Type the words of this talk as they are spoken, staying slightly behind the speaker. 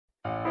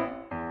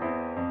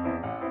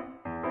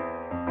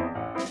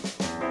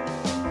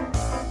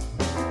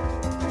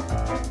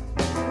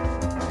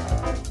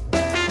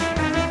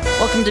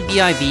Welcome to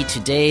BIV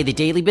Today, the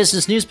daily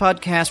business news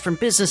podcast from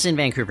Business in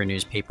Vancouver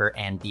newspaper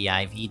and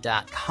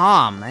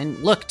BIV.com. And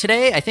look,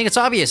 today, I think it's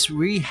obvious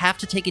we have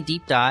to take a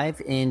deep dive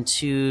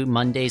into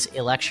Monday's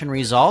election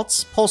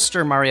results.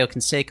 Pollster Mario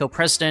Canseco,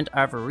 president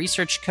of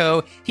Research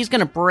Co., he's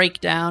going to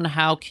break down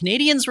how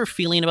Canadians were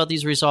feeling about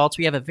these results.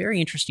 We have a very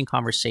interesting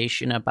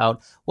conversation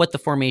about what the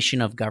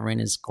formation of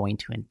government is going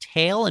to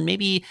entail and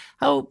maybe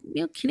how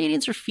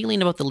Canadians are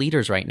feeling about the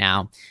leaders right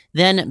now.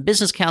 Then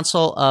Business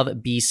Council of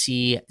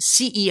BC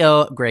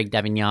CEO Greg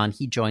Davignon,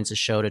 he joins the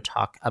show to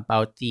talk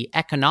about the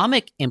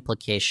economic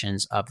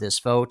implications of this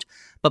vote.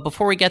 But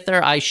before we get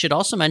there, I should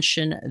also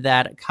mention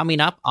that coming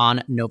up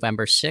on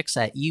November 6th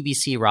at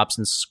UBC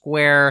Robson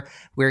Square,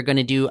 we're going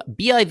to do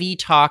BIV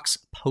Talks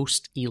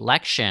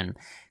post-election.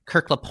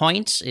 Kirk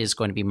Lapointe is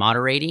going to be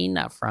moderating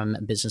from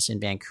Business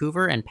in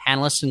Vancouver, and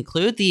panelists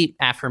include the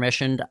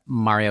aforementioned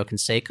Mario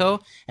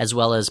Canseco, as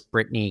well as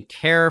Brittany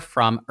Kerr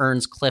from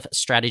Earnscliffe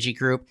Strategy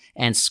Group,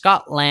 and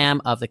Scott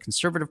Lamb of the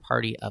Conservative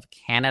Party of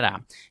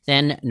Canada.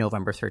 Then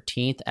November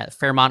 13th at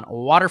Fairmont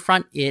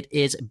Waterfront, it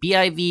is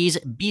BIV's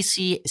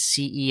BC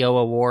CEO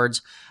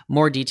Awards.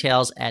 More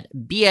details at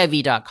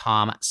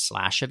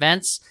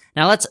biv.com/events.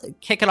 Now let's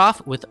kick it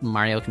off with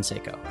Mario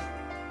Canseco.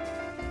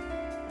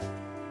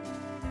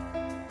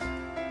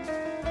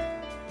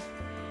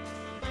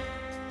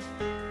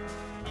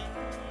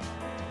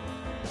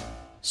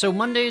 So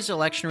Monday's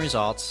election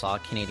results saw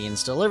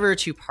Canadians deliver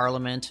to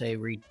Parliament a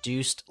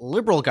reduced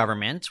Liberal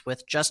government,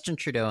 with Justin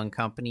Trudeau and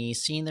company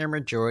seeing their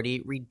majority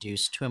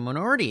reduced to a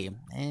minority.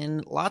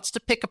 And lots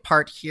to pick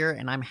apart here,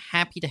 and I'm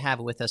happy to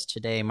have with us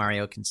today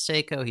Mario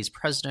Canseco. He's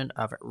president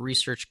of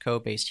Research Co.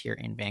 based here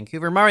in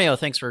Vancouver. Mario,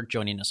 thanks for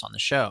joining us on the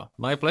show.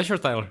 My pleasure,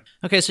 Tyler.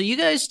 Okay, so you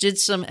guys did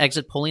some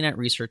exit polling at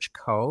Research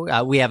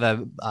Co. We have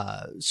a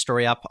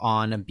story up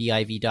on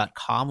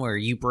biv.com where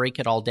you break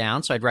it all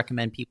down, so I'd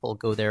recommend people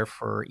go there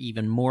for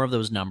even more of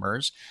those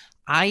numbers.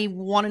 I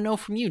want to know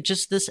from you,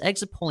 just this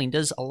exit polling,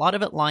 does a lot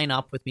of it line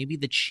up with maybe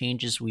the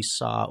changes we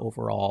saw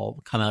overall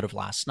come out of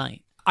last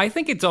night? I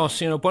think it does.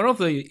 One of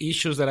the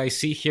issues that I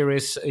see here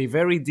is a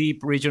very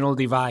deep regional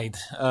divide.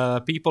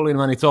 People in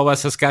Manitoba,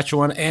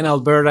 Saskatchewan, and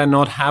Alberta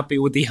not happy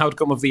with the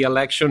outcome of the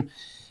election.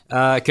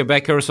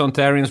 Quebecers,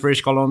 Ontarians,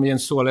 British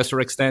Columbians, to a lesser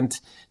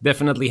extent,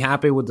 definitely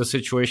happy with the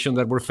situation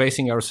that we're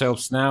facing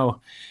ourselves now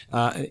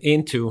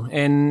into.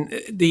 And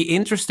the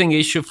interesting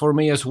issue for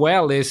me as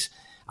well is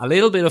a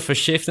little bit of a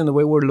shift in the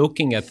way we're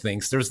looking at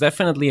things. There's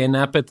definitely an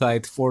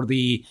appetite for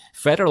the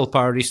federal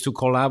parties to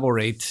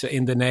collaborate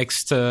in the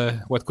next,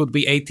 what could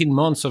be 18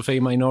 months of a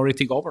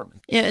minority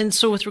government. Yeah, and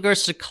so with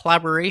regards to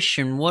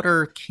collaboration, what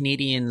are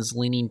Canadians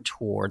leaning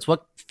towards?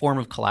 What form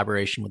of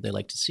collaboration would they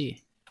like to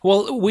see?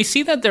 Well, we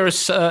see that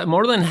there's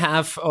more than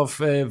half of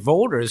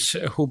voters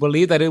who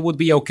believe that it would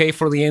be okay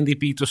for the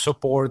NDP to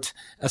support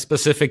a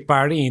specific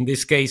party, in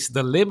this case,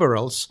 the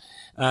Liberals,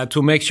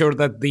 to make sure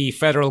that the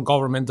federal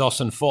government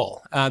doesn't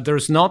fall.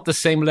 There's not the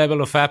same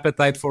level of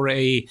appetite for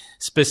a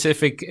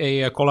specific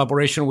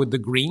collaboration with the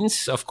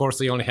Greens. Of course,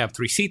 they only have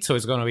 3 seats, so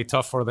it's going to be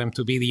tough for them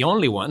to be the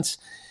only ones.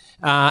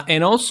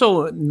 And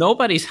also,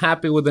 nobody's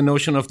happy with the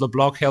notion of the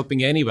Bloc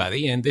helping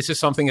anybody. And this is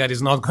something that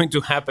is not going to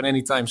happen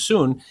anytime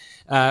soon.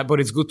 But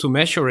it's good to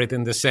measure it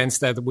in the sense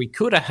that we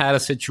could have had a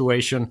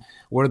situation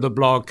where the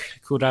Bloc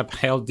could have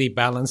held the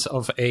balance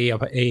of a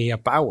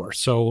power.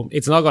 So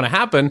it's not going to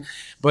happen.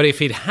 But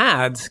if it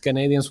had,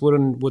 Canadians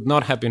would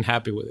not have been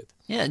happy with it.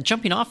 Yeah,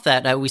 jumping off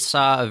that, we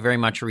saw a very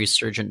much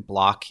resurgent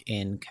Bloc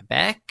in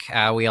Quebec.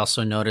 We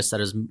also noticed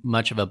that as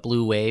much of a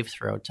blue wave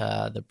throughout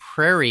the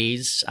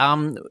prairies.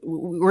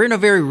 We're in a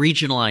very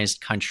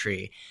regionalized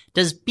country.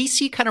 Does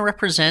BC kind of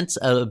represent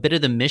a bit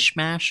of the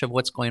mishmash of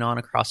what's going on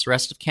across the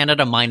rest of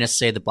Canada, minus,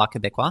 say, the Bloc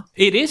Québécois?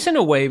 It is in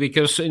a way,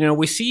 because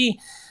we see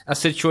a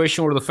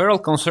situation where the federal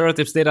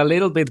Conservatives did a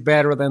little bit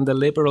better than the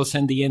Liberals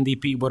and the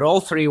NDP, but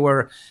all three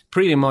were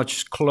pretty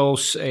much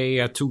close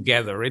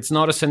together. It's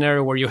not a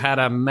scenario where you had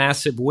a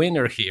massive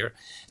winner here.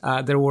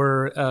 There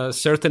were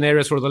certain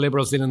areas where the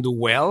Liberals didn't do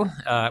well,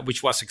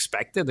 which was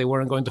expected. They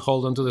weren't going to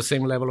hold on to the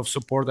same level of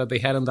support that they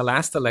had in the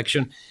last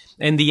election.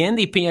 And the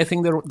NDP, I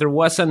think there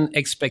was an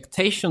expectation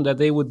that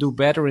they would do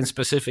better in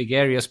specific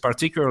areas,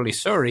 particularly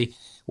Surrey,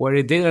 where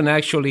it didn't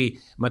actually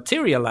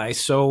materialize.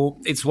 So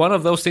it's one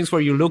of those things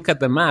where you look at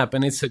the map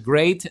and it's a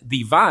great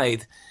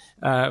divide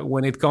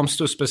when it comes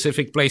to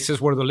specific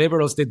places where the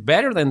Liberals did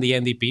better than the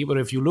NDP. But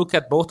if you look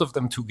at both of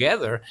them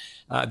together,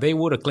 they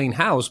would have clean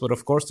house. But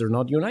of course, they're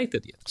not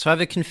united yet. So I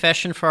have a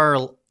confession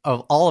for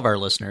all of our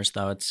listeners,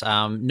 though. It's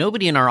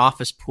nobody in our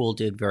office pool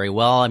did very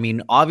well. I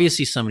mean,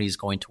 obviously somebody's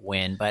going to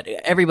win, but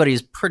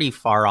everybody's pretty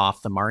far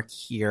off the mark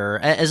here.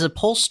 As a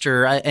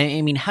pollster,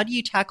 I mean, how do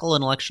you tackle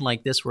an election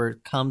like this where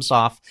it comes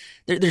off?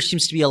 There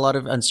seems to be a lot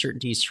of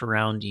uncertainty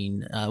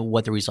surrounding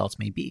what the results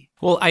may be.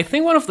 Well, I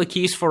think one of the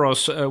keys for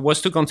us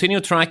was to continue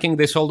tracking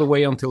this all the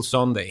way until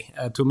Sunday,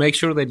 to make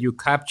sure that you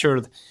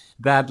captured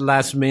that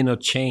last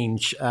minute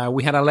change.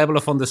 We had a level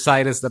of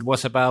undecideds that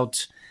was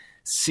about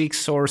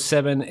 6 or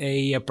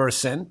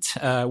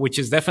 7%, which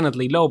is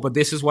definitely low, but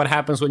this is what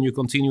happens when you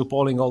continue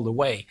polling all the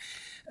way.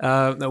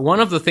 One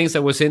of the things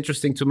that was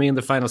interesting to me in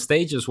the final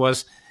stages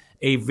was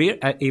a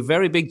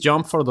very big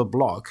jump for the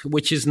Bloc,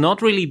 which is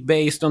not really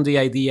based on the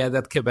idea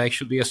that Quebec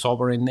should be a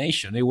sovereign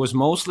nation. It was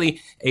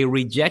mostly a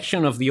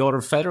rejection of the other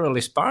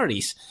federalist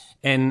parties.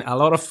 And a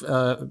lot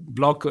of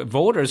Bloc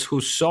voters who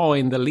saw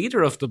in the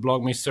leader of the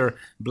Bloc, Mr.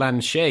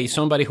 Blanchet,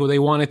 somebody who they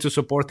wanted to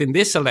support in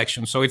this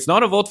election. So it's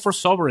not a vote for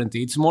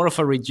sovereignty. It's more of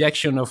a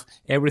rejection of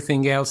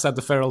everything else that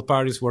the federal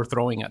parties were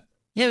throwing at.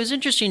 Yeah, it was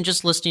interesting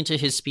just listening to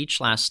his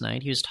speech last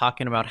night. He was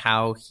talking about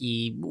how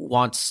he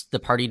wants the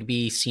party to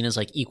be seen as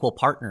like equal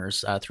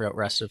partners throughout the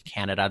rest of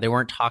Canada. They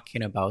weren't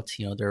talking about,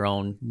 their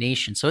own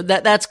nation. So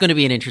that's going to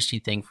be an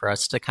interesting thing for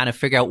us to kind of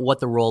figure out what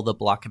the role of the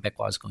Bloc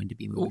Québécois is going to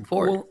be moving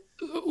forward. Well,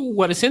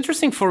 what is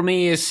interesting for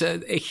me is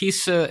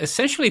he's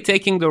essentially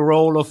taking the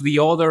role of the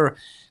other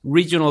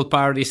regional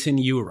parties in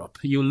Europe.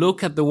 You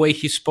look at the way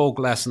he spoke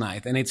last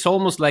night, and it's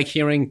almost like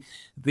hearing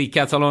the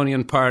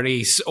Catalonian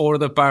parties or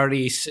the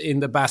parties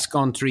in the Basque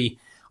Country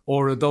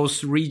or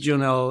those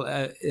regional,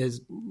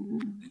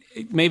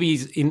 maybe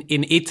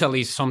in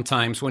Italy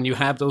sometimes when you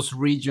have those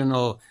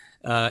regional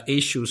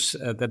issues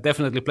that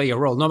definitely play a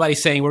role.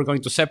 Nobody's saying we're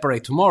going to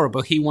separate tomorrow,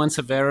 but he wants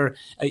a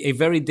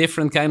very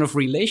different kind of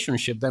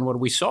relationship than what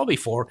we saw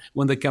before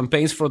when the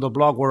campaigns for the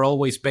Bloc were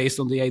always based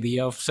on the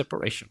idea of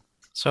separation.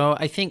 So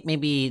I think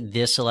maybe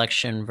this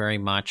election very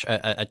much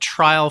a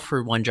trial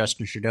for one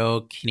Justin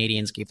Trudeau.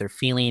 Canadians gave their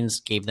feelings,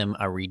 gave them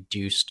a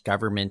reduced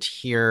government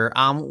here.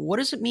 What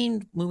does it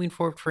mean moving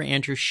forward for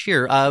Andrew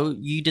Scheer?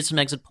 You did some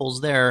exit polls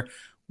there.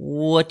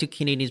 What do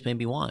Canadians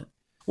maybe want?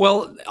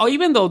 Well,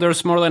 even though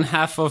there's more than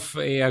half of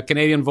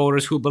Canadian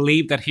voters who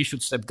believe that he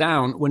should step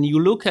down, when you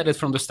look at it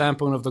from the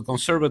standpoint of the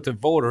Conservative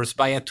voters,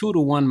 by a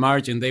 2-1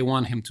 margin, they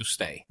want him to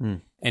stay.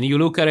 And you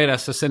look at it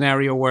as a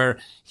scenario where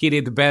he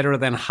did better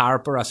than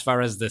Harper as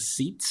far as the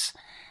seats.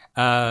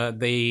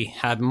 They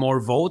had more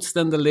votes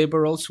than the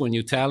Liberals when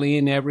you tally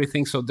in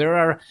everything. So there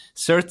are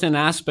certain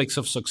aspects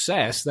of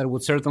success that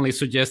would certainly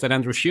suggest that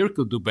Andrew Scheer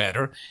could do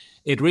better.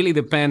 It really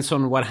depends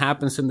on what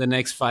happens in the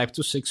next 5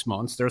 to 6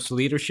 months. There's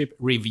leadership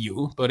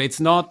review, but it's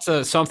not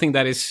something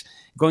that is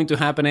going to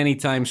happen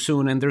anytime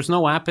soon. And there's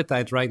no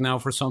appetite right now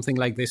for something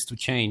like this to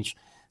change.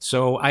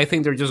 So I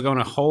think they're just going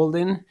to hold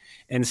in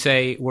and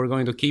say, we're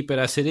going to keep it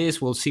as it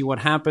is. We'll see what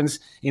happens.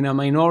 In a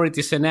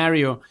minority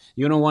scenario,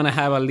 you don't want to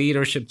have a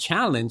leadership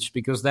challenge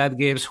because that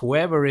gives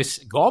whoever is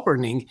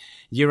governing,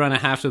 you're going to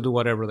have to do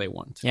whatever they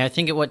want. Yeah, I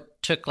think it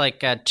took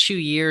like 2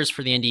 years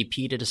for the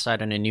NDP to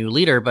decide on a new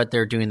leader, but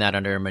they're doing that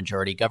under a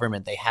majority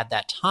government. They had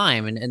that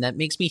time, and that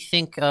makes me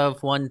think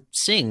of one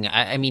Singh.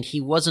 I mean, he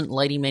wasn't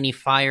lighting many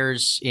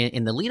fires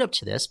in the lead up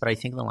to this, but I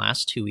think in the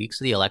last 2 weeks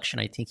of the election,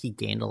 I think he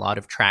gained a lot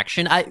of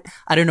traction. I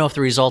don't know if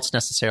the results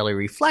necessarily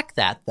reflect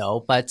that,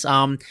 though, but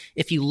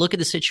if you look at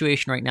the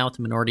situation right now with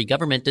the minority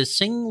government, does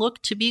Singh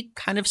look to be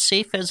kind of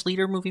safe as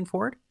leader moving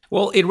forward?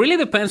 Well, it really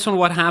depends on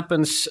what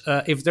happens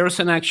if there's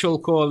an actual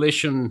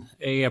coalition,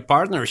 a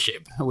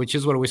partnership, which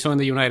is what we saw in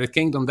the United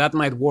Kingdom. That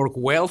might work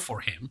well for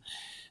him.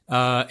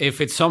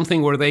 If it's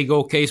something where they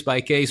go case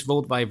by case,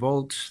 vote by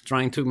vote,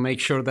 trying to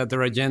make sure that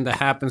their agenda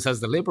happens as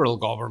the Liberal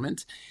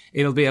government,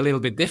 it'll be a little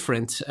bit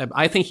different.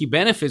 I think he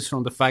benefits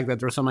from the fact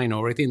that there's a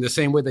minority in the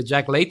same way that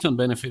Jack Layton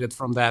benefited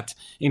from that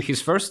in his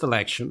first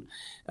election.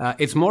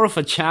 It's more of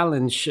a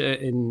challenge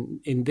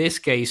in this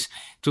case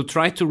to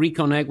try to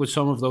reconnect with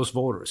some of those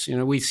voters.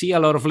 We see a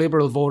lot of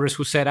Liberal voters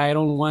who said, I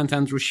don't want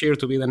Andrew Scheer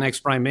to be the next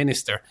prime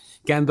minister.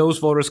 Can those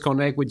voters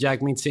connect with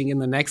Jagmeet Singh in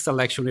the next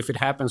election if it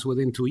happens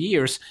within 2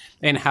 years?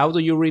 And how do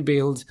you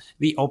rebuild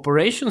the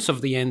operations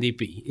of the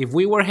NDP? If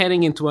we were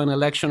heading into an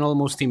election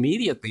almost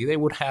immediately, they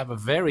would have a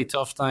very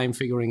tough time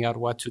figuring out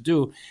what to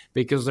do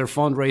because their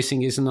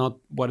fundraising is not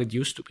what it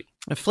used to be.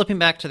 Flipping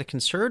back to the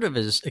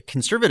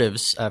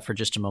conservatives for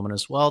just a moment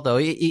as well, though,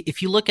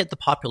 if you look at the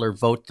popular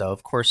vote, though,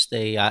 of course,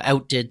 they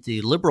outdid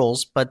the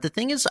Liberals. But the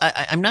thing is,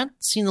 I'm not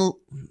seeing the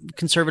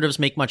Conservatives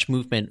make much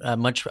movement,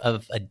 much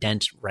of a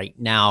dent right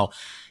now.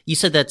 You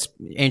said that's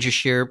Andrew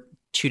Scheer,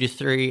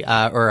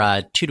 2-3 or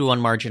 2-1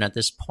 margin at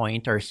this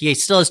point, or he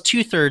still has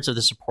 2/3 of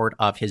the support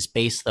of his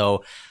base,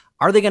 though.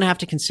 Are they going to have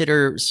to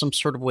consider some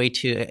sort of way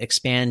to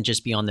expand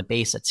just beyond the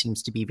base that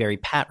seems to be very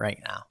pat right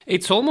now?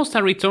 It's almost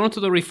a return to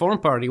the Reform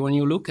Party when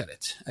you look at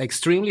it.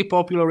 Extremely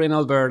popular in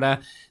Alberta.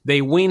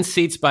 They win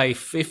seats by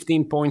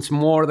 15 points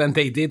more than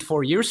they did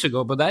 4 years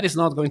ago, but that is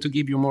not going to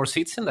give you more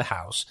seats in the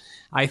House.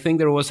 I think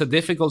there was a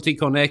difficulty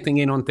connecting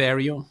in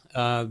Ontario.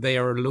 They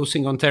are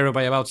losing Ontario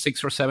by about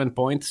 6 or 7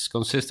 points,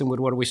 consistent with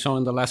what we saw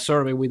in the last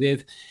survey we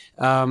did.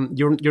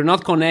 You're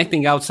not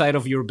connecting outside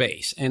of your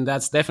base, and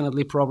that's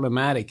definitely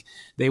problematic.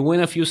 They win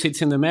a few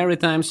seats in the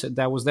Maritimes.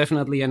 That was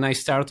definitely a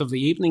nice start of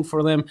the evening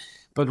for them,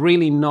 but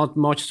really not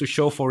much to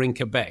show for in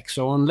Quebec.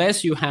 So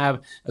unless you have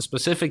a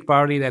specific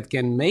party that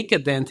can make a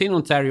dent in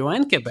Ontario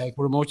and Quebec,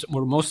 where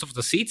most of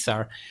the seats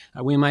are,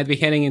 we might be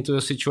heading into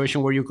a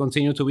situation where you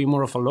continue to be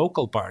more of a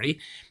local party.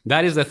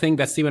 That is the thing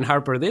that Stephen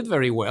Harper did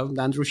very well.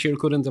 Andrew Scheer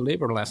couldn't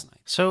deliver last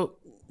night. So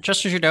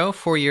Justin Trudeau,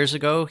 4 years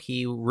ago,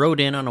 he rode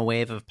in on a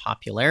wave of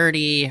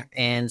popularity,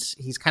 and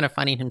he's kind of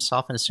finding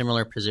himself in a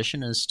similar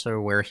position as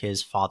to where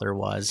his father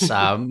was,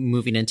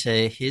 moving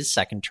into his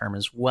second term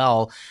as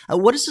well.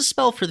 What does this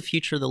spell for the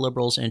future of the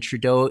Liberals and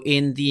Trudeau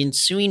in the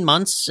ensuing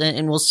months?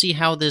 And we'll see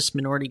how this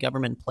minority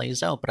government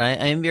plays out. But I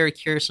am very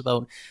curious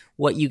about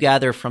what you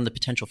gather from the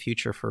potential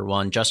future for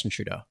one Justin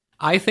Trudeau.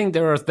 I think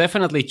there are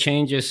definitely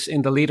changes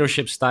in the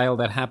leadership style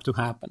that have to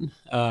happen.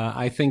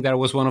 I think that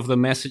was one of the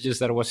messages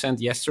that was sent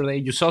yesterday.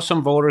 You saw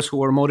some voters who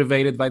were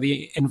motivated by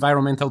the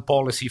environmental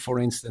policy, for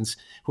instance,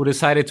 who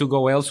decided to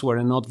go elsewhere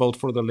and not vote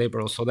for the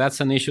Liberals. So that's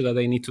an issue that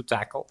they need to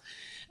tackle.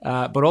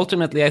 But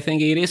ultimately, I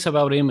think it is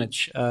about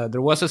image.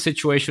 There was a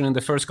situation in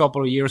the first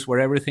couple of years where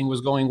everything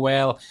was going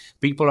well.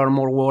 People are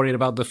more worried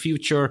about the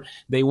future.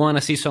 They want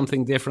to see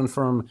something different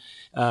from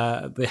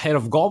the head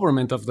of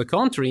government of the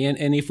country.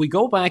 And if we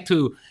go back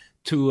to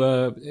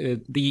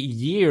the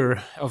year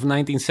of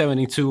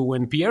 1972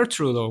 when Pierre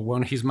Trudeau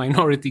won his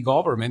minority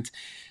government,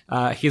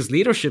 his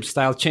leadership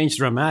style changed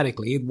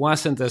dramatically. It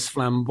wasn't as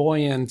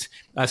flamboyant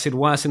as it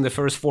was in the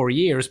first 4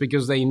 years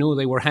because they knew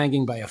they were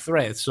hanging by a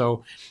thread.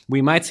 So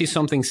we might see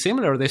something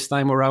similar this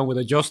time around with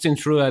a Justin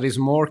Trudeau that is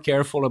more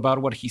careful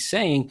about what he's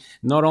saying,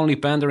 not only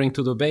pandering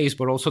to the base,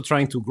 but also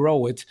trying to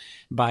grow it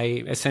by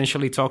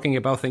essentially talking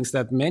about things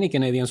that many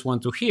Canadians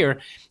want to hear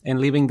and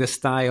leaving the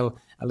style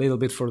a little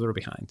bit further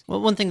behind. Well,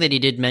 one thing that he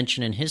did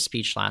mention in his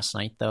speech last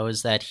night, though,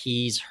 is that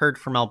he's heard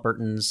from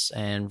Albertans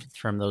and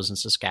from those in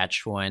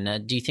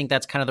Saskatchewan. Do you think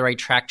that's kind of the right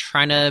track,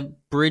 trying to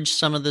bridge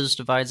some of those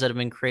divides that have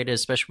been created,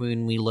 especially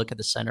when we look at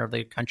the center of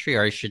the country,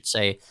 or I should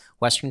say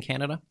Western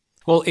Canada?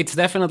 Well, it's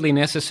definitely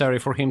necessary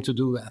for him to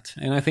do that.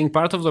 And I think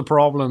part of the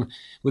problem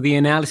with the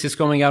analysis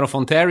coming out of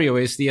Ontario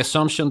is the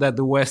assumption that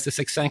the West is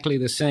exactly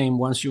the same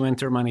once you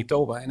enter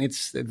Manitoba. And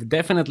it's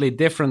definitely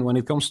different when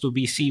it comes to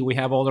BC. We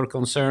have other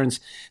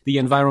concerns, the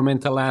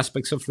environmental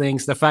aspects of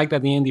things, the fact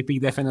that the NDP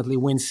definitely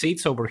wins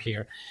seats over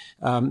here,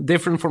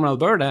 different from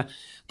Alberta.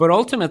 But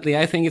ultimately,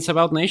 I think it's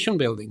about nation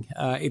building.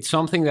 It's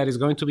something that is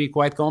going to be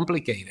quite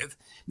complicated.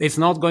 It's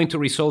not going to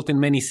result in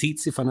many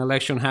seats if an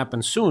election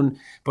happens soon,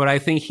 but I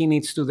think he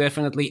needs to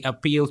definitely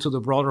appeal to the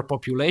broader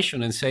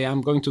population and say, I'm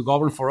going to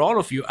govern for all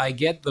of you. I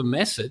get the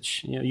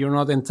message. You're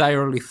not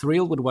entirely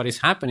thrilled with what is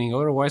happening.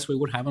 Otherwise, we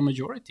would have a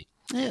majority.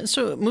 Yeah,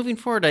 so moving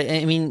forward,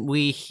 I mean,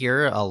 we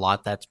hear a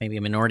lot that's maybe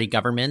a minority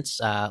government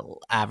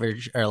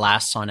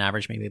lasts on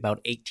average maybe about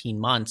 18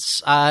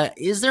 months.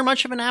 Is there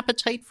much of an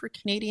appetite for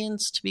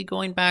Canadians to be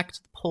going back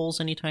to the polls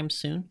anytime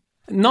soon?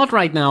 Not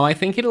right now. I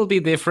think it'll be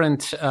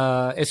different,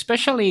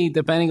 especially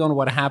depending on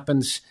what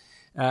happens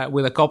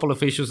with a couple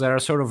of issues that are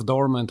sort of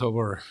dormant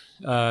over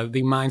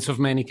the minds of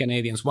many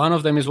Canadians. One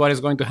of them is what is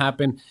going to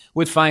happen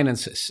with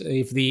finances.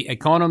 If the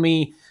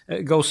economy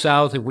goes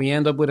south, if we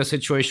end up with a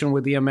situation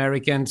with the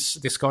Americans,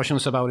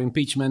 discussions about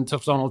impeachment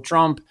of Donald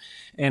Trump,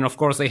 and of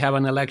course they have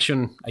an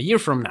election a year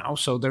from now,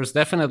 so there's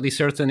definitely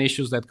certain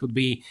issues that could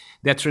be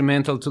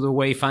detrimental to the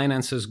way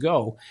finances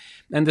go.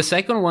 And the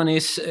second one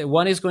is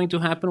what is going to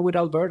happen with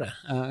Alberta.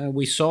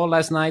 We saw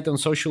last night on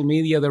social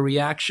media the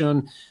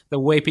reaction, the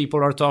way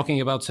people are talking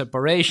about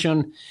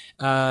separation.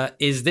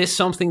 Is this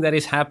something that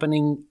is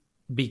happening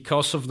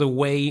because of the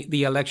way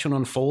the election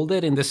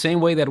unfolded, in the same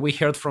way that we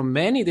heard from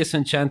many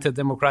disenchanted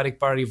Democratic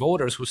Party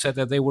voters who said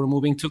that they were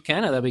moving to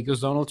Canada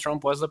because Donald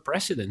Trump was the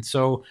president?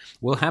 So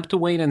we'll have to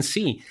wait and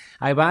see.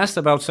 I've asked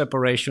about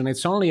separation.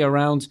 It's only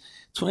around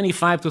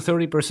 25 to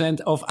 30%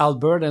 of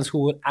Albertans who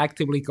would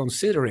actively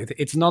consider it.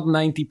 It's not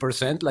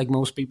 90% like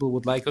most people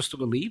would like us to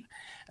believe,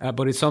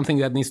 but it's something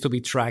that needs to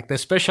be tracked,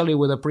 especially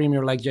with a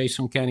premier like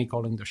Jason Kenney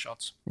calling the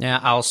shots.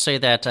 Yeah, I'll say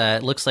that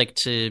it looks like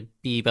to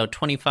be about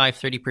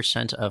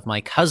 25-30% of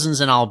my cousins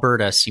in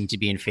Alberta seem to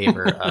be in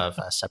favor of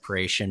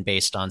separation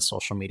based on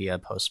social media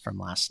posts from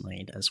last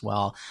night as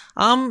well.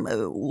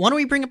 Why don't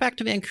we bring it back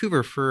to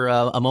Vancouver for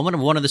a moment?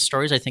 One of the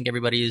stories I think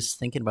everybody is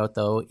thinking about,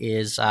 though,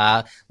 is,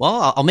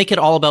 I'll make it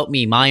all about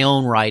me. My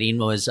own riding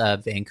was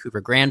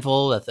Vancouver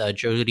Granville with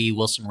Jody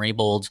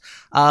Wilson-Raybould.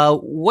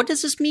 What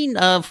does this mean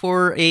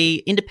for a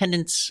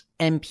independence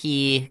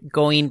MP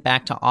going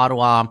back to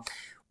Ottawa,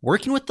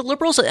 working with the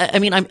Liberals? I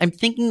mean, I'm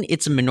thinking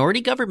it's a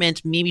minority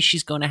government. Maybe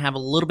she's going to have a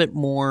little bit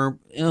more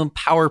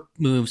power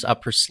moves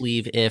up her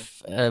sleeve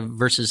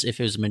versus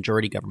if it was a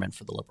majority government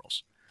for the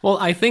Liberals. Well,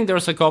 I think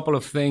there's a couple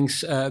of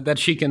things that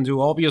she can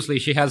do. Obviously,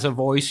 she has a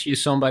voice.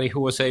 She's somebody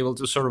who was able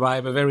to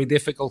survive a very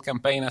difficult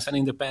campaign as an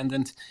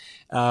independent,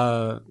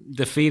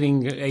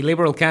 defeating a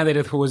Liberal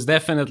candidate who was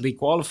definitely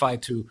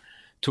qualified to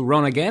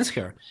run against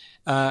her.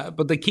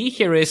 But the key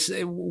here is,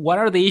 what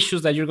are the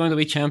issues that you're going to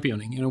be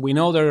championing? We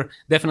know they're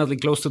definitely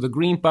close to the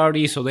Green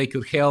Party, so they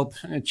could help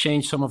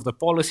change some of the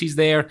policies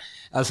there.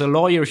 As a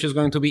lawyer, she's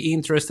going to be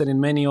interested in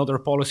many other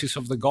policies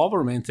of the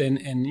government,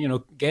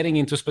 and getting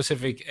into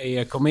specific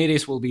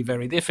committees will be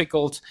very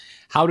difficult.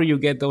 How do you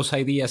get those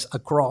ideas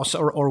across,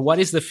 or what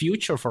is the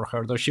future for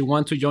her? Does she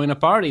want to join a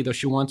party? Does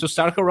she want to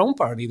start her own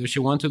party? Does she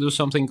want to do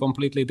something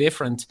completely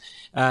different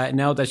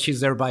now that she's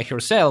there by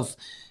herself?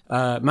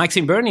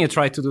 Maxime Bernier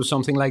tried to do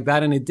something like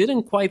that, and it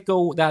didn't quite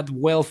go that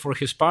well for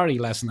his party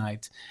last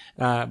night.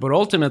 But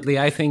ultimately,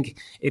 I think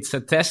it's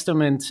a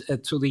testament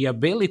to the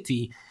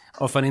ability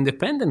of an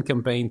independent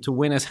campaign to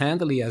win as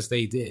handily as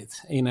they did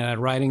in a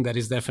riding that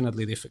is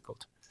definitely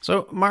difficult.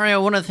 So,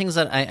 Mario, one of the things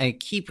that I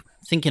keep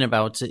thinking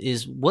about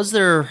is, was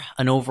there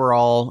an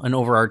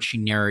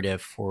overarching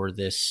narrative for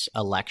this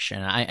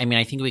election? I mean,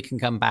 I think we can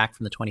come back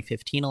from the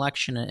 2015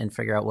 election and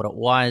figure out what it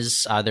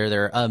was.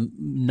 There are a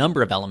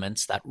number of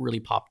elements that really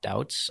popped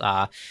out.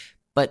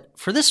 But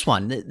for this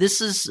one,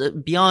 this is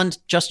beyond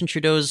Justin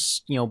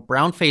Trudeau's,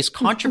 brown-face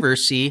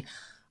controversy.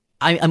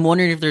 I'm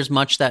wondering if there's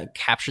much that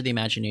captured the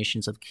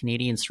imaginations of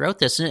Canadians throughout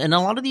this. And a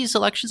lot of these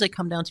elections, they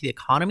come down to the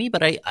economy,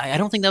 but I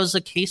don't think that was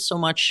the case so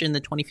much in the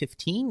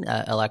 2015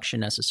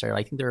 election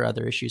necessarily. I think there are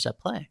other issues at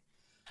play.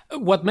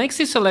 What makes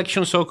this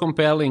election so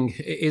compelling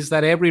is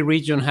that every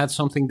region had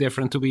something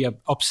different to be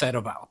upset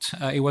about.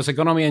 It was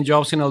economy and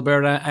jobs in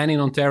Alberta and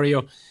in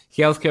Ontario,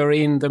 healthcare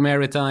in the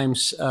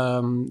Maritimes,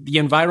 the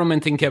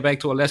environment in Quebec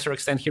to a lesser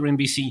extent here in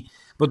BC,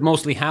 but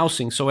mostly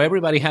housing. So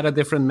everybody had a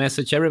different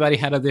message. Everybody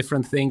had a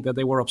different thing that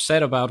they were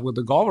upset about with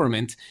the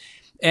government.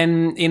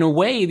 And in a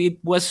way, it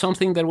was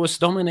something that was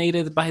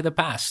dominated by the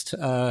past.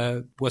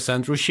 Was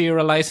Andrew Scheer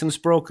a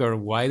licensed broker?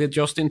 Why did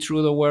Justin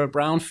Trudeau wear a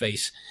brown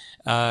face?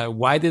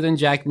 Why didn't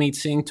Jagmeet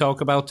Singh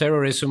talk about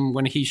terrorism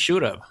when he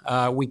should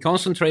have? We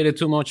concentrated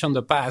too much on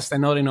the past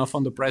and not enough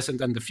on the present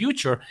and the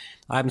future.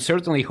 I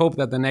certainly hope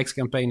that the next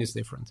campaign is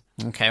different.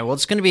 Okay, well,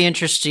 it's going to be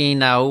interesting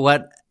now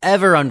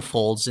whatever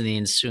unfolds in the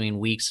ensuing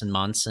weeks and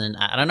months. And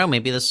I don't know,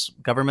 maybe this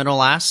government will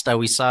last.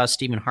 We saw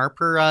Stephen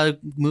Harper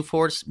move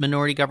forward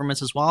minority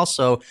governments as well.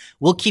 So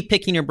we'll keep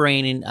picking your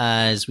brain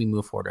as we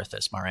move forward with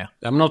this, Mario.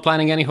 I'm not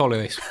planning any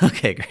holidays.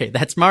 Okay, great.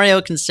 That's Mario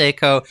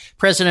Canseco,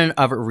 president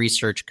of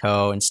Research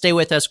Co. And stay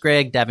with us,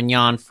 Greg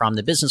Davignon from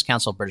the Business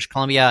Council of British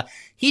Columbia.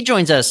 He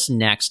joins us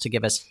next to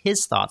give us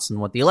his thoughts on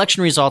what the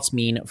election results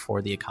mean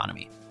for the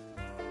economy.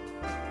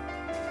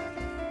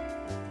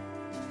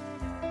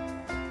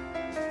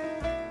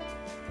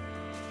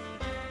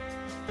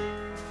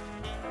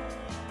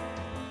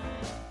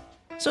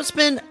 So it's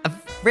been a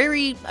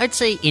very, I'd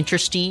say,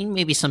 interesting,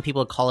 maybe some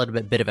people call it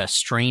a bit of a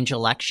strange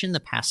election the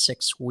past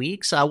 6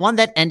 weeks, one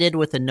that ended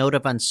with a note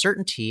of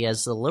uncertainty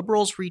as the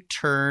Liberals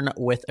return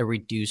with a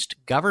reduced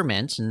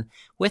government. And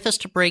with us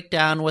to break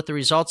down what the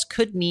results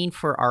could mean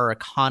for our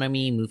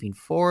economy moving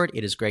forward,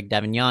 it is Greg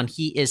Davignon.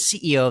 He is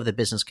CEO of the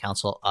Business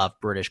Council of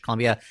British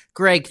Columbia.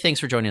 Greg, thanks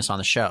for joining us on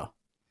the show.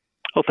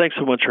 Oh, thanks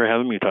so much for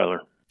having me,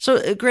 Tyler.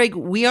 So, Greg,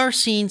 we are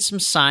seeing some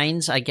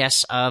signs, I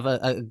guess, of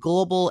a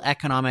global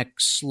economic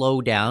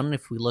slowdown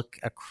if we look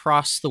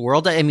across the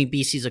world. I mean,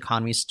 BC's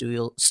economy is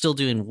still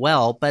doing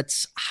well,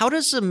 but how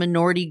does a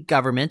minority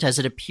government, as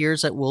it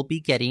appears that we'll be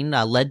getting,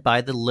 led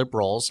by the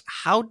Liberals,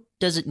 how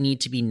does it need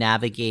to be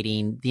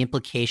navigating the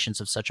implications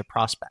of such a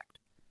prospect?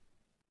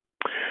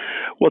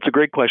 Well, it's a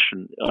great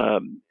question.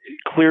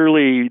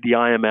 Clearly, the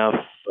IMF,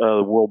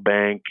 the World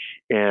Bank,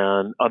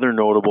 and other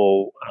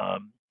notable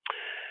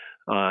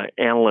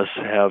analysts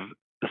have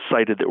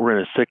cited that we're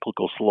in a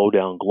cyclical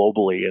slowdown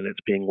globally, and it's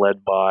being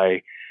led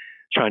by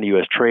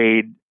China-U.S.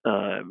 trade,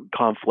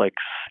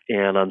 conflicts,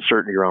 and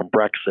uncertainty around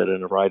Brexit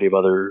and a variety of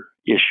other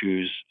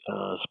issues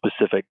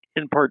specific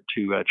in part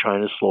to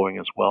China's slowing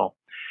as well.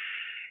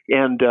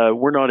 And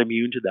we're not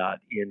immune to that.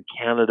 In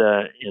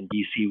Canada and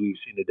BC, we've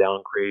seen a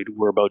downgrade.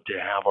 We're about to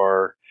have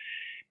our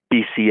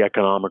BC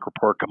economic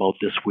report come out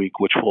this week,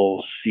 which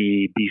will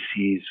see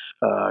BC's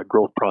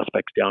growth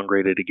prospects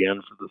downgraded again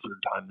for the third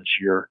time this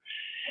year.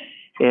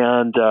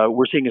 And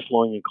we're seeing a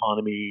slowing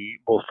economy,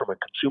 both from a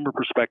consumer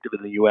perspective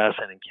in the U.S.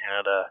 and in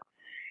Canada,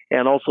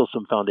 and also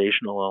some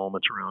foundational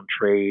elements around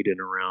trade and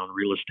around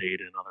real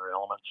estate and other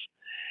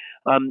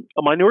elements.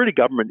 A minority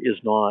government is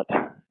not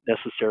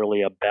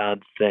necessarily a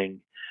bad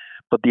thing,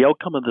 but the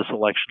outcome of this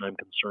election I'm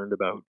concerned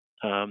about.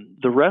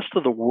 The rest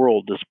of the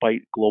world,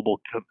 despite global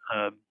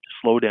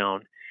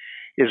slowdown,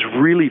 is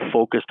really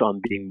focused on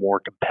being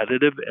more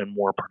competitive and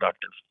more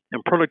productive.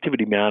 And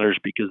productivity matters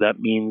because that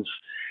means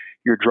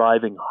you're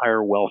driving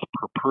higher wealth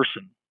per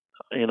person.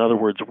 In other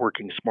words,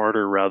 working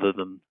smarter rather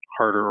than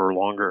harder or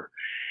longer.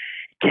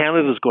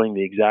 Canada is going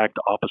the exact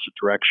opposite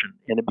direction,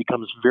 and it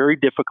becomes very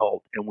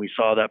difficult, and we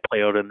saw that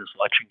play out in this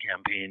election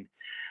campaign,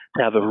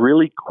 to have a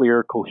really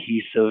clear,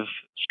 cohesive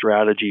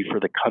strategy for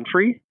the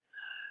country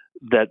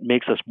that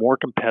makes us more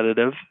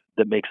competitive,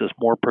 that makes us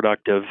more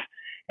productive,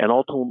 and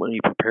ultimately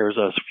prepares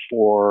us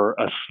for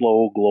a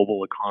slow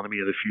global economy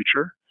of the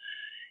future.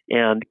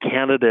 And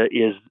Canada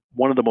is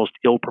one of the most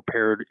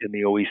ill-prepared in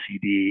the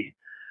OECD,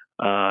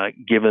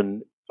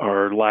 given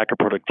our lack of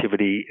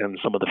productivity and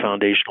some of the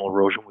foundational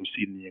erosion we've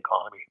seen in the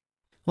economy.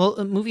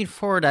 Well, moving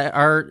forward,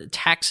 are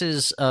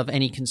taxes of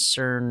any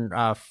concern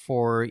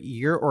for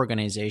your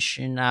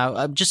organization?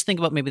 Just think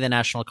about maybe the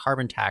national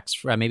carbon tax.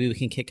 Maybe we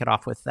can kick it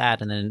off with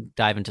that and then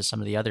dive into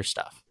some of the other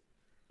stuff.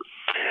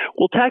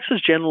 Well,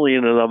 taxes generally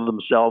in and of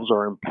themselves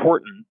are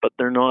important, but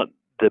they're not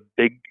the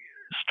big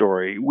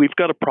story. We've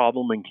got a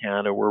problem in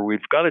Canada where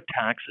we've got a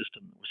tax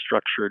system that was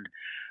structured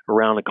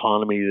around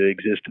economy that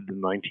existed in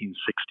the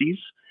 1960s.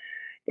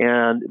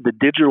 And the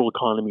digital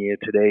economy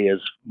today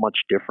is much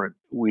different.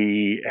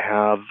 We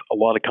have a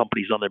lot of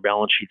companies on their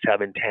balance sheets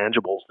have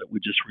intangibles that we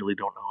just really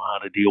don't know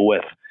how to deal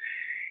with.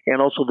 And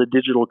also the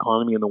digital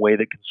economy and the way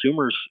that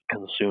consumers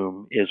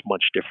consume is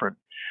much different.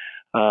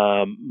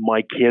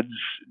 My kids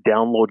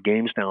download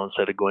games now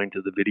instead of going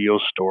to the video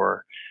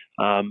store.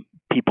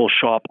 People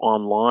shop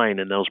online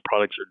and those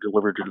products are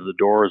delivered to the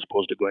door as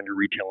opposed to going to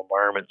retail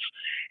environments.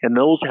 And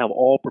those have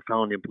all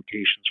profound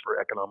implications for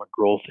economic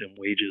growth and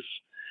wages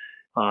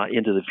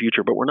into the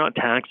future. But we're not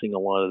taxing a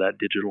lot of that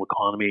digital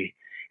economy.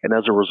 And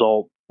as a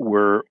result,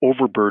 we're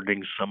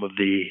overburdening some of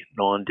the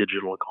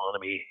non-digital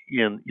economy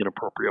in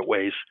inappropriate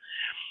ways.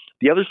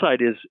 The other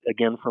side is,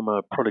 again, from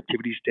a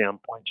productivity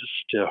standpoint, just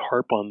to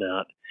harp on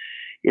that,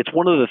 it's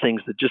one of the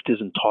things that just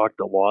isn't talked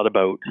a lot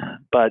about.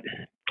 But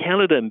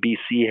Canada and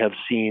BC have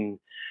seen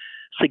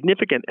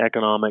significant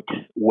economic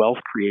wealth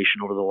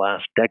creation over the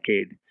last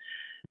decade.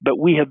 But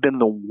we have been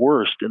the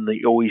worst in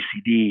the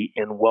OECD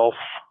in wealth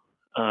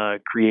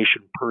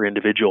creation per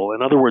individual.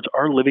 In other words,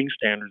 our living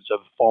standards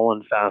have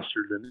fallen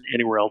faster than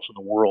anywhere else in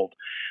the world,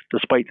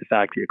 despite the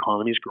fact the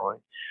economy is growing.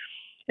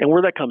 And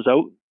where that comes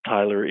out,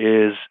 Tyler,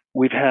 is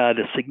we've had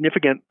a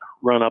significant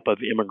run-up of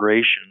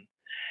immigration.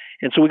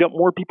 And so we got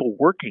more people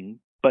working,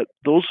 but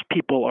those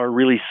people are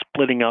really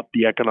splitting up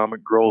the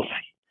economic growth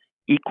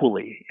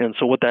equally. And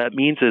so what that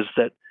means is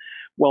that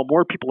while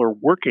more people are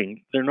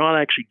working, they're not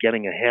actually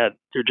getting ahead.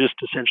 They're just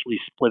essentially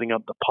splitting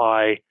up the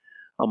pie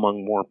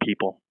among more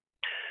people.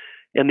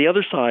 And the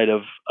other side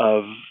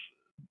of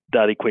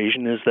that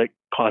equation is that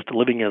cost of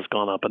living has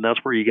gone up, and that's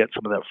where you get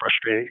some of that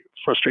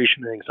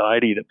frustration and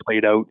anxiety that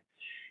played out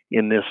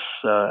in this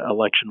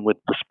election with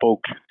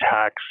bespoke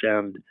tax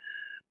and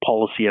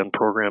policy and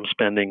program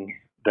spending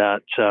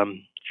that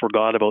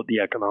forgot about the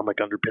economic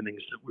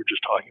underpinnings that we're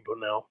just talking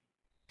about now.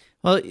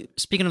 Well,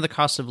 speaking of the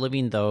cost of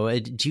living, though,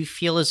 do you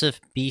feel as if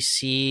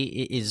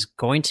BC is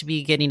going to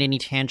be getting any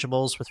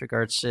tangibles with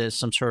regards to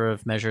some sort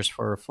of measures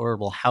for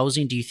affordable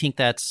housing? Do you think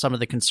that some of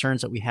the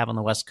concerns that we have on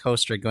the West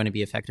Coast are going to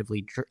be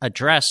effectively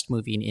addressed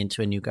moving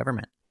into a new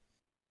government?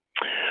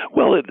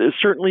 Well,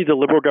 certainly the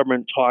Liberal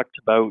government talked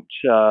about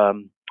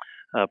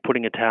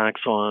putting a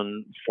tax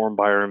on foreign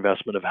buyer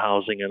investment of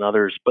housing and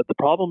others. But the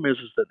problem is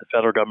that the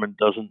federal government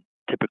doesn't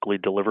typically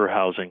deliver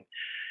housing.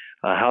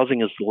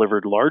 Housing is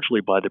delivered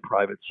largely by the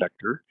private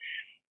sector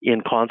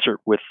in concert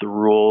with the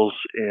rules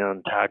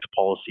and tax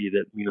policy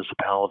that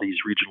municipalities,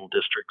 regional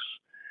districts,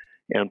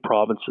 and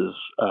provinces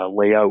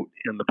lay out.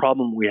 And the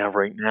problem we have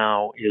right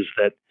now is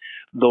that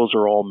those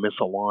are all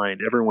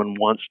misaligned. Everyone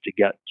wants to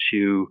get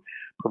to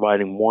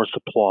providing more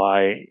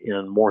supply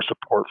and more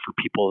support for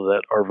people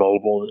that are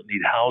vulnerable that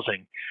need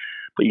housing.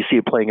 But you see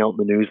it playing out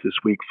in the news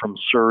this week from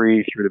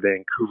Surrey through to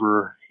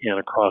Vancouver and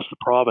across the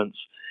province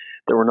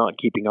that we're not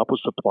keeping up with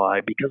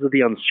supply because of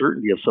the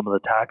uncertainty of some of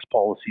the tax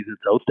policy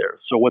that's out there.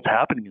 So what's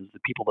happening is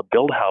the people that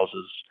build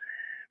houses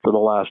for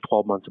the last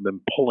 12 months have been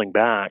pulling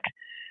back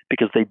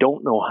because they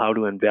don't know how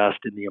to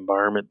invest in the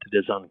environment that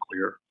is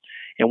unclear.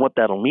 And what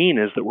that'll mean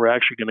is that we're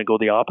actually going to go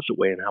the opposite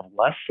way and have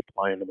less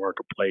supply in the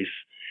marketplace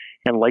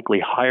and likely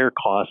higher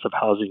costs of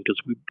housing because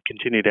we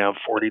continue to have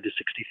 40 to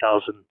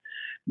 60,000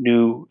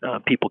 new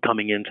people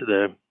coming into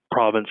the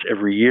province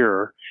every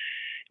year,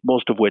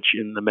 most of which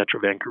in the Metro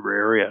Vancouver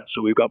area.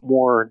 So we've got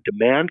more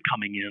demand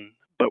coming in,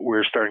 but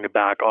we're starting to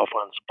back off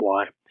on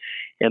supply.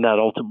 And that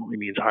ultimately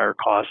means higher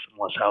costs and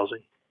less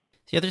housing.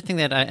 The other thing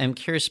that I'm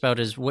curious about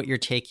is what your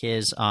take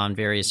is on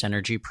various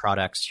energy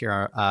projects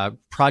here on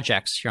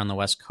the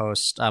West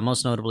Coast,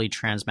 most notably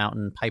Trans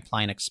Mountain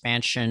Pipeline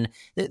expansion.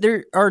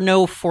 There are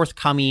no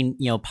forthcoming,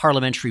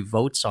 parliamentary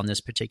votes on this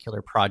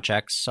particular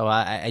project, so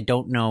I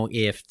don't know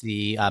if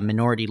the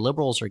minority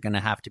Liberals are going to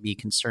have to be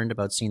concerned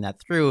about seeing that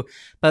through.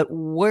 But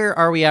where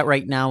are we at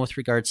right now with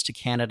regards to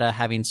Canada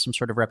having some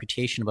sort of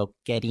reputation about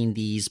getting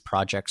these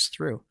projects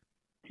through?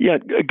 Yeah,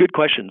 good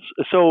questions.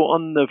 So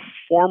on the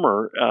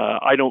former,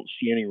 I don't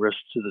see any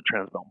risks to the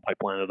Trans Mountain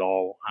Pipeline at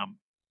all.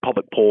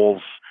 Public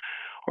polls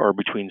are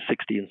between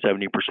 60 and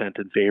 70%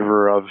 in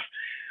favor of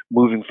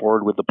moving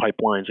forward with the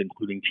pipelines,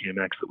 including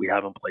TMX that we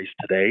have in place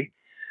today.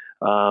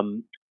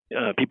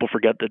 People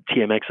forget that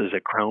TMX is a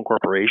Crown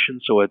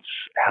corporation, so it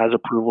has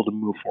approval to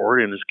move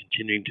forward and is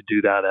continuing to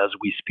do that as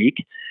we speak.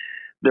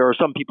 There are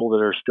some people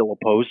that are still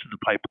opposed to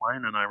the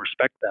pipeline, and I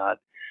respect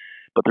that.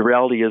 But the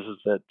reality is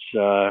that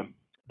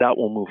that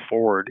will move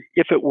forward.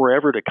 If it were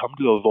ever to come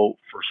to a vote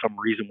for some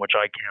reason, which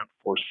I can't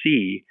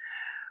foresee,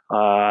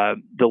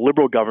 the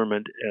Liberal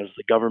government, as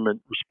the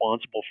government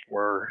responsible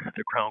for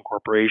the Crown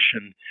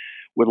Corporation,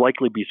 would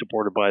likely be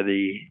supported by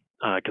the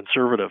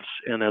Conservatives.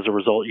 And as a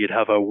result, you'd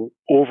have an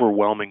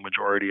overwhelming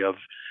majority of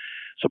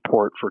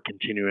support for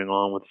continuing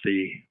on with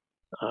the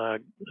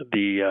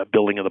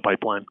building of the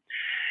pipeline.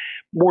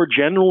 More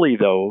generally,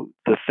 though,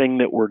 the thing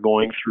that we're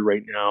going through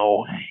right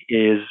now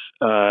is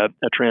a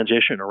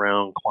transition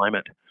around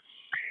climate.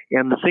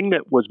 And the thing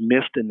that was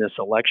missed in this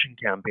election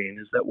campaign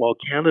is that while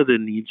Canada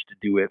needs to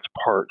do its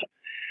part,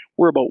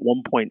 we're about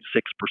 1.6%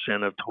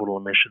 of total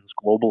emissions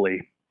globally.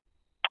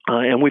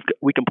 and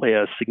we can play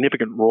a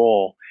significant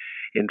role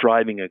in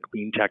driving a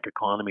clean tech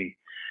economy.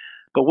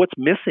 But what's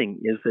missing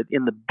is that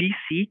in the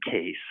BC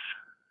case,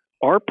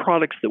 our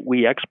products that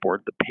we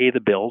export that pay the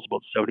bills,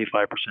 about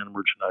 75% of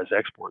merchandise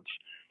exports,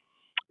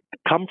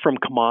 come from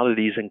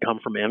commodities and come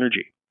from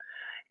energy.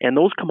 And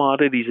those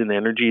commodities and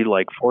energy,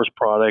 like forest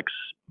products,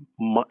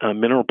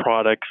 mineral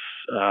products,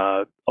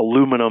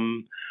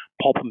 aluminum,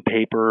 pulp and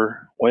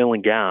paper, oil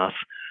and gas,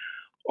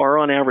 are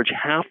on average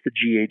half the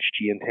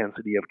GHG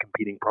intensity of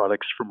competing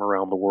products from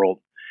around the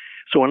world.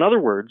 So in other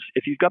words,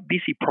 if you've got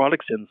BC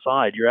products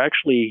inside, you're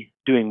actually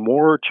doing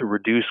more to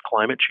reduce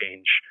climate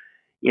change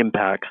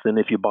impacts than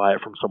if you buy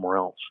it from somewhere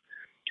else.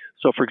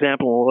 So for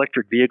example, an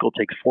electric vehicle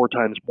takes 4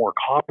 times more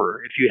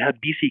copper. If you had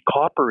BC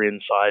copper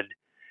inside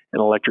an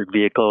electric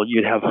vehicle,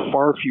 you'd have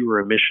far fewer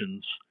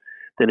emissions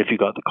than if you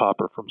got the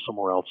copper from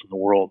somewhere else in the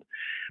world.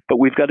 But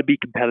we've got to be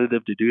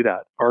competitive to do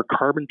that. Our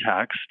carbon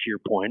tax, to your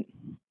point,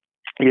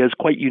 is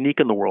quite unique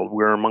in the world.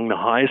 We're among the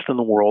highest in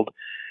the world,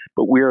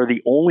 but we are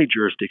the only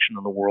jurisdiction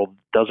in the world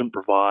that doesn't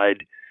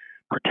provide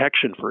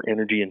protection for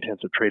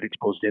energy-intensive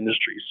trade-exposed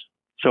industries.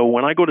 So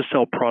when I go to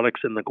sell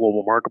products in the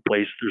global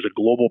marketplace, there's a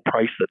global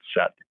price that's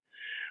set.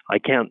 I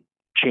can't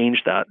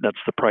change that.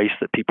 That's the price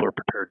that people are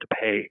prepared to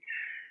pay.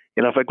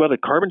 And if I've got a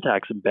carbon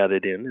tax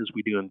embedded in, as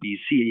we do in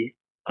BC,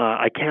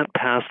 I can't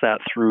pass that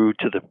through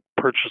to the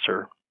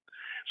purchaser.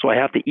 So I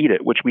have to eat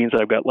it, which means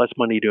I've got less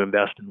money to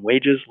invest in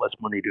wages, less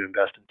money to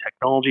invest in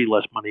technology,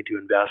 less money to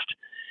invest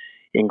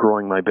in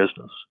growing my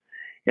business.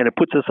 And it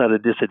puts us at a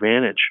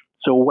disadvantage.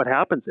 So what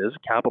happens is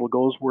capital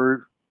goes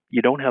where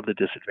you don't have the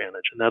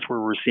disadvantage. And that's where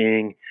we're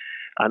seeing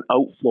an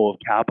outflow of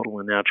capital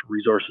and natural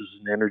resources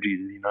and energy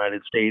to the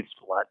United States,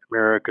 to Latin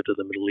America, to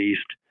the Middle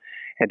East,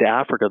 and to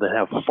Africa that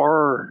have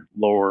far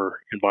lower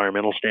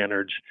environmental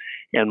standards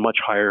and much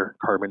higher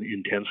carbon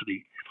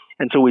intensity.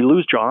 And so we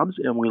lose jobs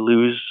and we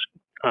lose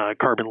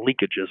carbon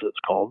leakage, as it's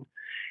called.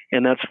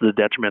 And that's the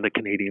detriment of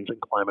Canadians and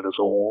climate as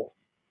a whole.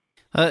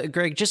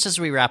 Greg, just as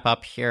we wrap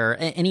up here,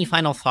 any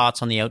final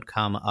thoughts on the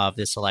outcome of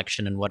this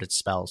election and what it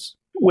spells?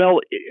 Well,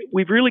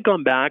 we've really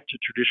gone back to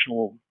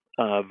traditional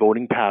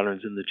voting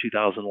patterns in the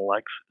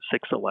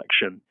 2006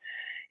 election.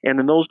 And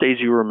in those days,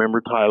 you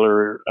remember,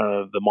 Tyler,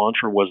 the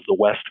mantra was the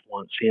West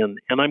wants in.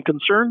 And I'm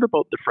concerned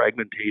about the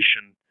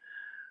fragmentation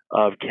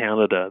of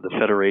Canada, the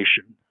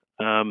Federation.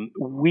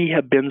 We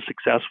have been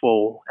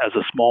successful as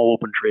a small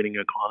open trading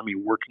economy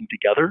working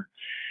together,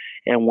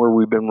 and where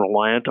we've been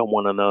reliant on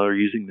one another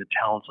using the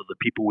talents of the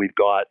people we've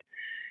got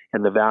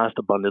and the vast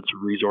abundance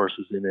of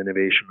resources in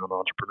innovation and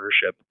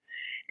entrepreneurship.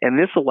 And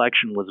this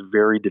election was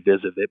very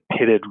divisive. It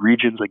pitted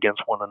regions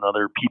against one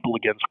another, people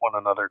against one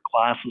another,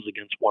 classes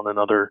against one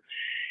another.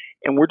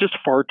 And we're just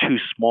far too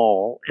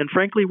small. And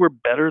frankly, we're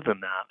better than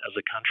that as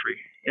a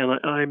country. And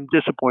I'm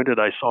disappointed.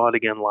 I saw it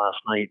again last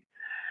night,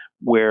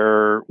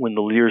 where when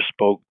the leaders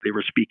spoke, they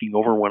were speaking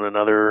over one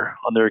another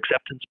on their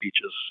acceptance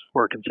speeches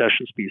or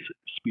concession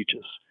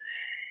speeches.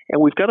 And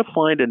we've got to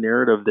find a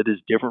narrative that is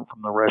different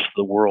from the rest of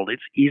the world.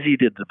 It's easy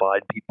to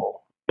divide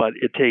people, but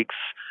it takes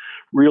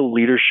real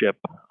leadership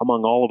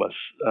among all of us,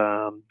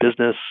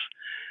 business,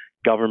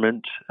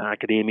 government,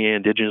 academia,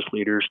 Indigenous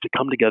leaders, to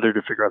come together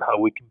to figure out how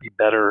we can be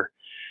better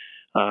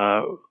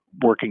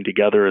working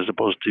together as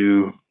opposed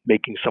to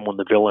making someone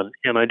the villain.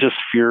 And I just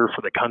fear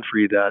for the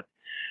country that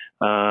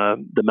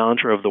the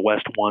mantra of the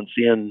West wants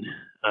in,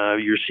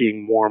 you're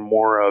seeing more and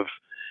more of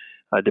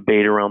a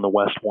debate around the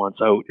West wants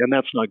out. And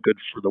that's not good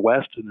for the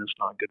West, and it's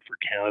not good for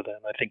Canada.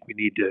 And I think we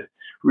need to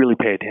really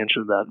pay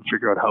attention to that and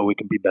figure out how we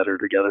can be better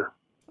together.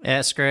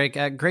 Yes,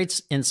 Greg.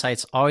 Great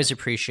insights. Always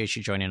appreciate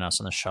you joining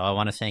us on the show. I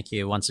want to thank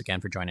you once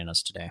again for joining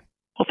us today.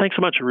 Well, thanks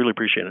so much. I really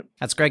appreciate it.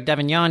 That's Greg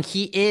Davignon.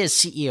 He is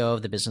CEO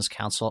of the Business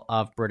Council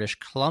of British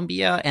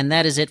Columbia. And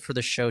that is it for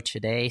the show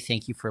today.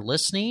 Thank you for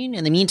listening.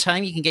 In the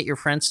meantime, you can get your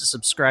friends to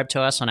subscribe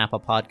to us on Apple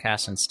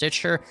Podcasts and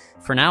Stitcher.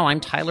 For now, I'm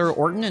Tyler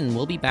Orton, and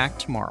we'll be back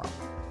tomorrow.